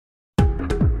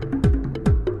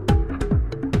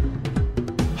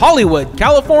Hollywood,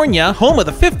 California, home of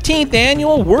the 15th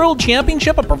Annual World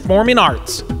Championship of Performing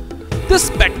Arts. This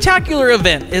spectacular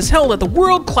event is held at the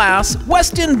world-class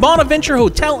Westin Bonaventure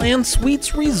Hotel and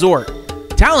Suites Resort.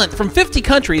 Talent from 50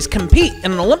 countries compete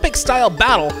in an Olympic-style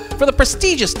battle for the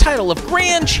prestigious title of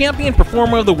Grand Champion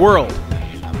Performer of the World.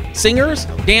 Singers,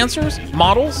 dancers,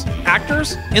 models,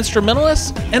 actors,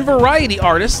 instrumentalists, and variety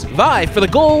artists vie for the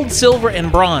gold, silver, and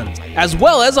bronze, as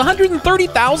well as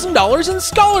 $130,000 in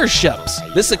scholarships.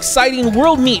 This exciting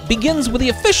world meet begins with the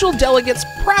official delegates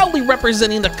proudly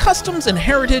representing the customs and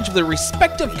heritage of their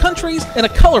respective countries in a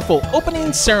colorful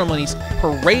opening ceremony's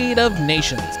Parade of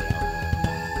Nations.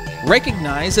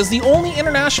 Recognized as the only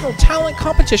international talent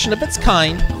competition of its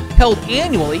kind, held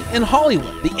annually in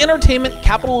Hollywood, the entertainment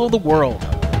capital of the world.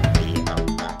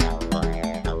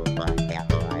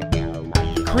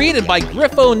 Created by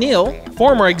Griff O'Neill,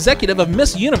 former executive of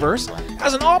Miss Universe,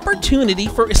 as an opportunity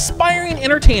for aspiring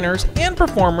entertainers and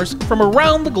performers from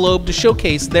around the globe to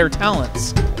showcase their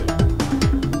talents.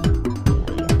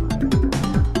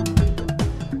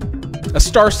 A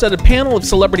star-studded panel of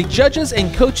celebrity judges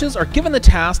and coaches are given the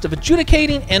task of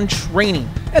adjudicating and training,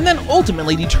 and then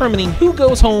ultimately determining who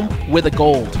goes home with the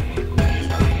gold.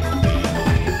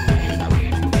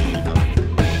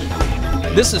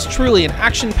 This is truly an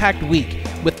action-packed week,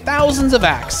 with thousands of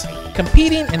acts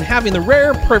competing and having the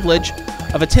rare privilege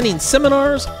of attending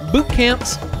seminars, boot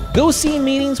camps, go-see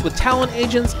meetings with talent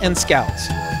agents and scouts.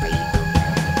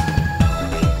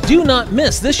 Do not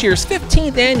miss this year's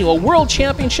 15th Annual World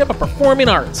Championship of Performing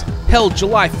Arts, held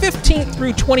July 15th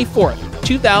through 24th,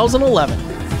 2011.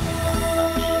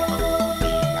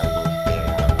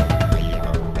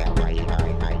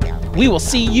 We will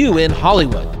see you in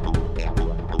Hollywood.